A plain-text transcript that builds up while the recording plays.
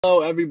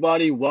Hello,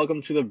 everybody.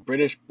 Welcome to the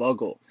British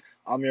Bugle.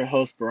 I'm your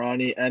host,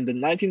 Barani, and the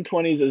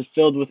 1920s is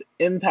filled with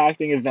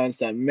impacting events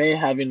that may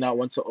have you not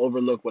want to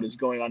overlook what is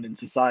going on in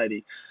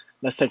society.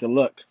 Let's take a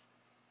look.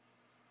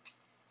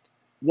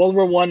 World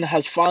War One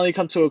has finally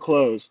come to a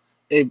close.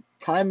 A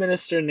prime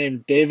minister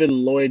named David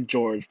Lloyd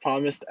George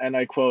promised, and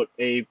I quote,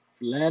 a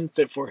land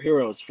fit for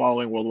heroes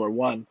following World War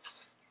One.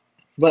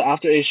 But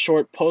after a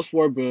short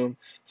post-war boom,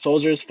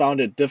 soldiers found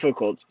it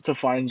difficult to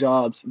find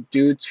jobs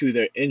due to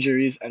their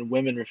injuries and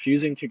women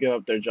refusing to give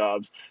up their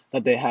jobs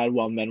that they had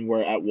while men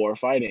were at war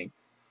fighting.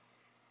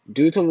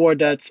 Due to war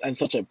debts and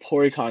such a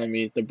poor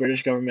economy, the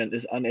British government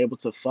is unable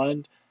to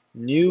fund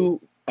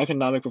new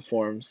economic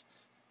reforms,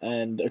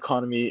 and the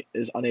economy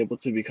is unable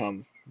to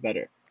become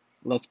better.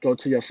 Let's go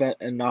to Yafet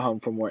and Nahum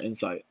for more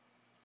insight.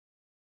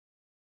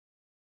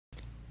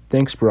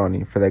 Thanks,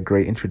 Brownie, for that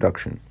great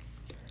introduction.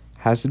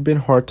 Has it been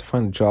hard to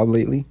find a job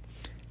lately?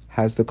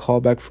 Has the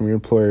callback from your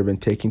employer been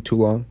taking too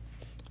long?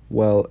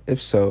 Well,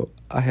 if so,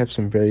 I have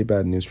some very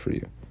bad news for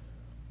you.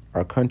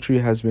 Our country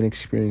has been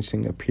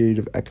experiencing a period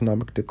of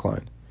economic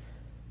decline.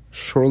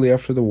 Shortly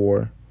after the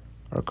war,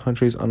 our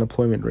country's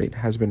unemployment rate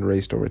has been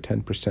raised over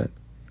 10%.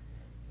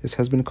 This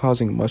has been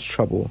causing much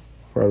trouble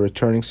for our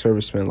returning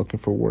servicemen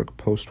looking for work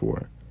post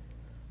war.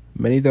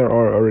 Many that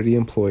are already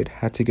employed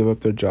had to give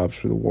up their jobs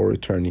for the war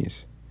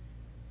returnees.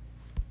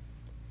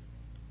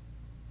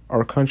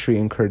 Our country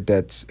incurred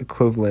debts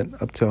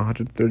equivalent up to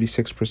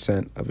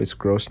 136% of its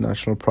gross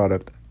national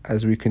product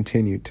as we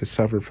continue to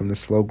suffer from the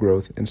slow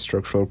growth and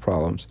structural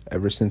problems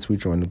ever since we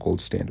joined the gold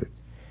standard.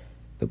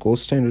 The gold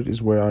standard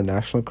is where our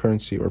national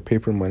currency or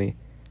paper money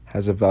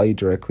has a value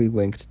directly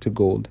linked to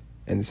gold,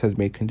 and this has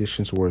made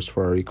conditions worse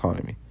for our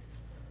economy.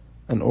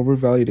 An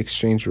overvalued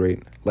exchange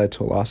rate led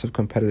to a loss of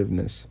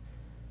competitiveness.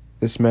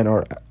 This meant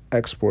our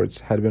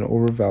exports had been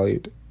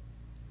overvalued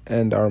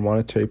and our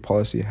monetary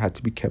policy had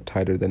to be kept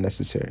tighter than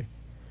necessary.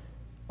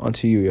 On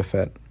to you,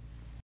 Yafet.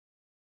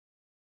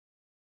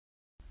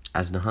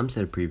 As Nahum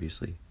said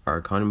previously, our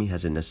economy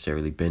hasn't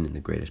necessarily been in the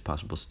greatest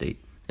possible state,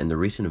 and the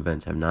recent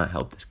events have not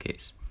helped this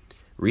case.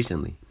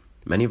 Recently,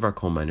 many of our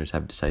coal miners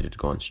have decided to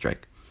go on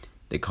strike.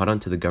 They caught on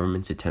to the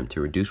government's attempt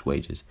to reduce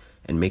wages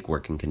and make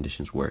working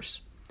conditions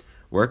worse.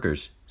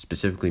 Workers,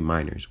 specifically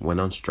miners, went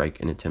on strike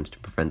in attempts to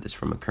prevent this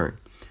from occurring.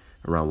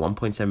 Around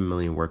 1.7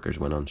 million workers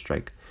went on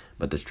strike,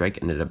 but the strike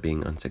ended up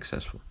being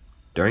unsuccessful.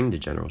 During the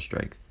general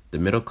strike, the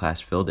middle class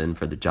filled in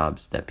for the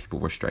jobs that people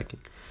were striking.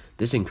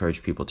 This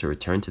encouraged people to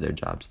return to their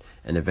jobs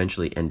and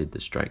eventually ended the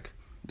strike.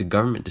 The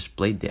government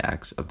displayed the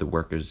acts of the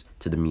workers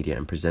to the media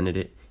and presented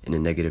it in a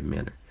negative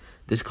manner.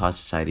 This caused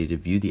society to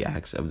view the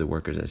acts of the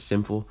workers as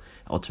sinful,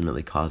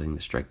 ultimately causing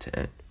the strike to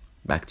end.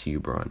 Back to you,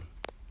 Barani.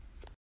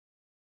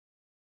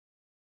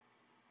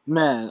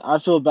 Man, I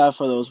feel bad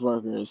for those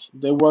workers.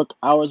 They work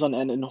hours on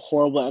end in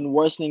horrible and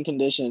worsening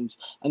conditions,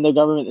 and the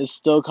government is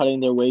still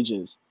cutting their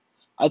wages.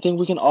 I think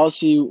we can all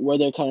see where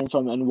they're coming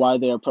from and why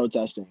they are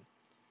protesting.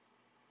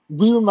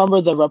 We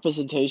remember the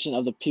Representation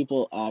of the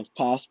People Act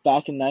passed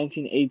back in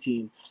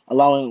 1918,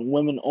 allowing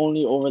women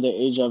only over the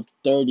age of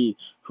 30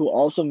 who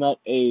also met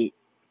a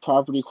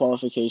property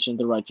qualification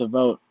the right to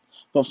vote.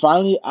 But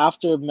finally,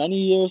 after many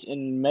years,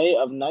 in May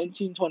of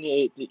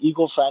 1928, the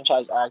Equal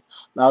Franchise Act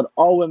allowed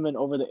all women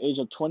over the age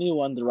of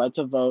 21 the right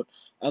to vote,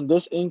 and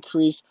this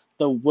increased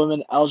the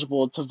women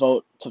eligible to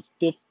vote to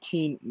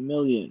 15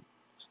 million.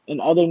 In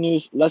other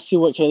news, let's see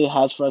what Kaylee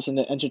has for us in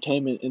the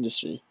entertainment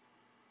industry.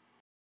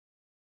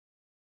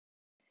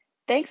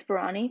 Thanks,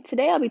 Barani.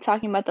 Today I'll be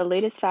talking about the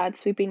latest fads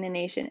sweeping the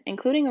nation,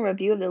 including a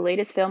review of the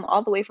latest film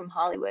all the way from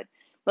Hollywood.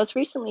 Most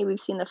recently, we've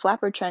seen the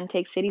flapper trend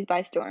take cities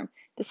by storm.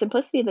 The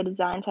simplicity of the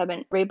designs have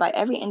been raved by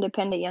every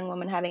independent young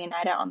woman having a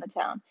night out on the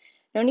town.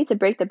 No need to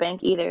break the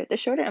bank either. The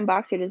shorter and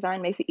boxier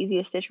design makes it easy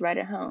to stitch right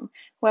at home.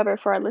 However,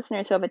 for our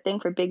listeners who have a thing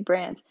for big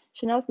brands,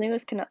 Chanel's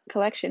newest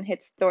collection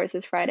hits stores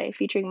this Friday,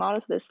 featuring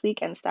models with a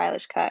sleek and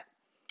stylish cut.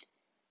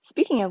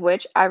 Speaking of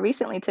which, I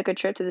recently took a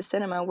trip to the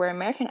cinema where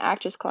American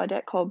actress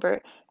Claudette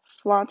Colbert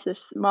flaunts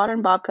this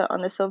modern bob cut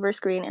on the silver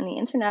screen in the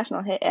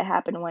international hit It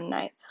Happened One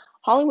Night.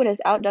 Hollywood has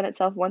outdone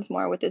itself once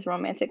more with this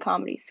romantic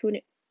comedy,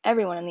 swooning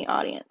everyone in the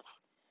audience.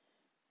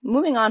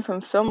 Moving on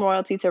from film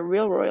royalty to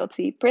real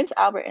royalty, Prince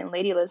Albert and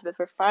Lady Elizabeth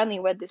were finally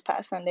wed this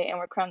past Sunday and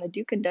were crowned the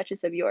Duke and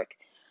Duchess of York.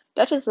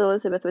 Duchess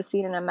Elizabeth was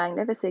seen in a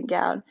magnificent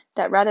gown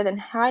that, rather than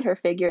hide her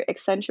figure,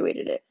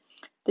 accentuated it.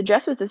 The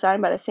dress was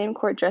designed by the same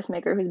court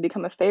dressmaker who's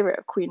become a favorite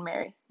of Queen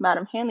Mary,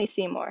 Madame Hanley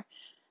Seymour.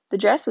 The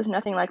dress was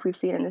nothing like we've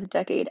seen in this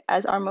decade,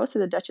 as are most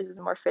of the Duchess's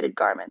more fitted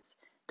garments.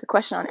 The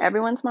question on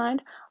everyone's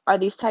mind, are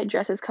these tight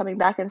dresses coming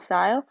back in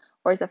style,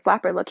 or is the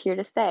flapper look here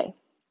to stay?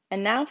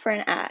 And now for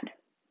an ad.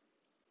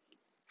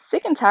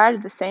 Sick and tired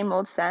of the same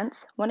old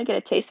scents? Want to get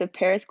a taste of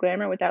Paris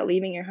glamour without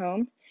leaving your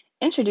home?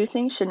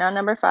 Introducing Chanel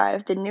No.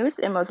 5, the newest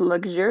and most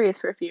luxurious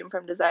perfume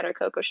from designer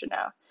Coco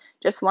Chanel.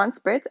 Just one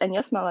spritz and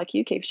you'll smell like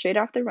you came straight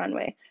off the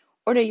runway.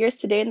 Order yours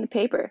today in the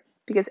paper,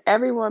 because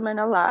every woman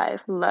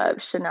alive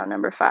loves Chanel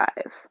No. 5.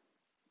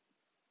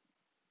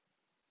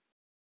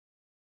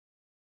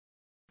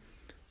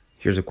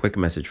 Here's a quick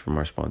message from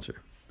our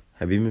sponsor.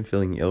 Have you been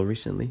feeling ill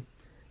recently?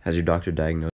 Has your doctor diagnosed